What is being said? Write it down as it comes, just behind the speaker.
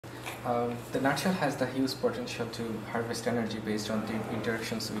The nutshell has the huge potential to harvest energy based on the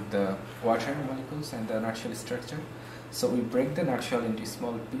interactions with the water molecules and the nutshell structure. So we break the nutshell into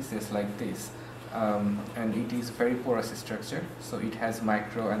small pieces like this, and it is very porous structure. So it has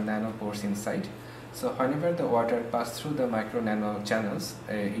micro and nano pores inside. So whenever the water passes through the micro nano channels,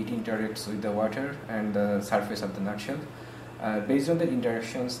 it interacts with the water and the surface of the nutshell. Based on the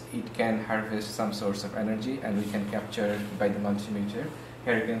interactions, it can harvest some source of energy, and we can capture by the multimeter.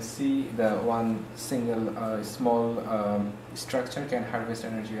 Here you can see the one single small structure can harvest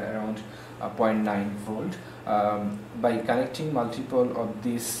energy around 0.9 volt. By connecting multiple of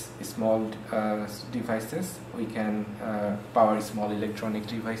these small devices, we can power small electronic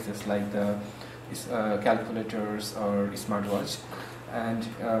devices like the calculators or smartwatch. And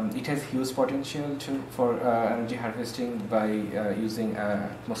it has huge potential for energy harvesting by using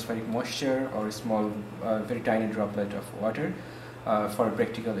atmospheric moisture or small, very tiny droplet of water for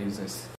practical uses.